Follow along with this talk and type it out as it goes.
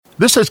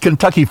This is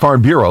Kentucky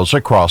Farm Bureaus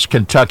across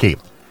Kentucky.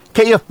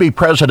 KFB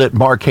President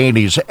Mark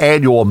Haney's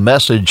annual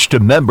message to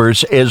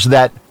members is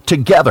that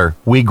together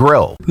we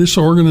grow. This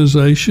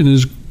organization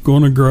is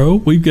going to grow.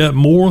 We've got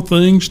more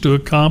things to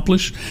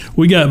accomplish.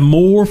 We got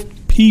more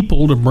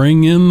people to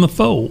bring in the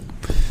fold.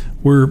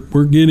 We're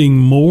getting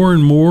more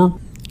and more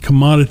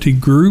commodity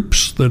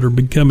groups that are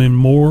becoming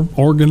more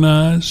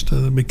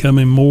organized,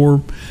 becoming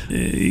more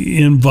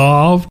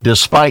involved.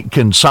 Despite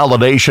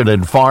consolidation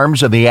in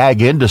farms and the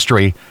ag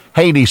industry,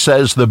 Haney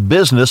says the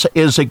business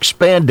is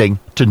expanding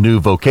to new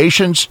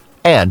vocations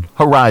and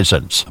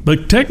horizons.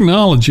 But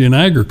technology in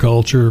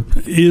agriculture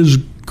is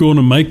going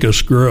to make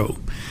us grow.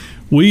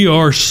 We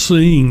are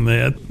seeing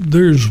that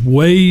there's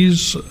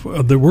ways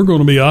that we're going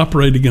to be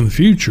operating in the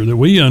future that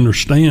we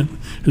understand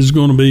is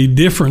going to be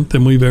different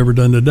than we've ever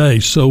done today.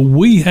 So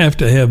we have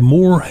to have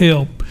more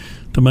help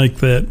to make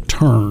that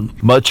turn.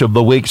 Much of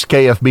the week's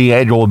KFB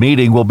annual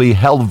meeting will be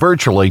held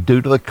virtually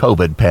due to the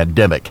COVID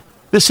pandemic.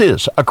 This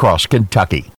is Across Kentucky.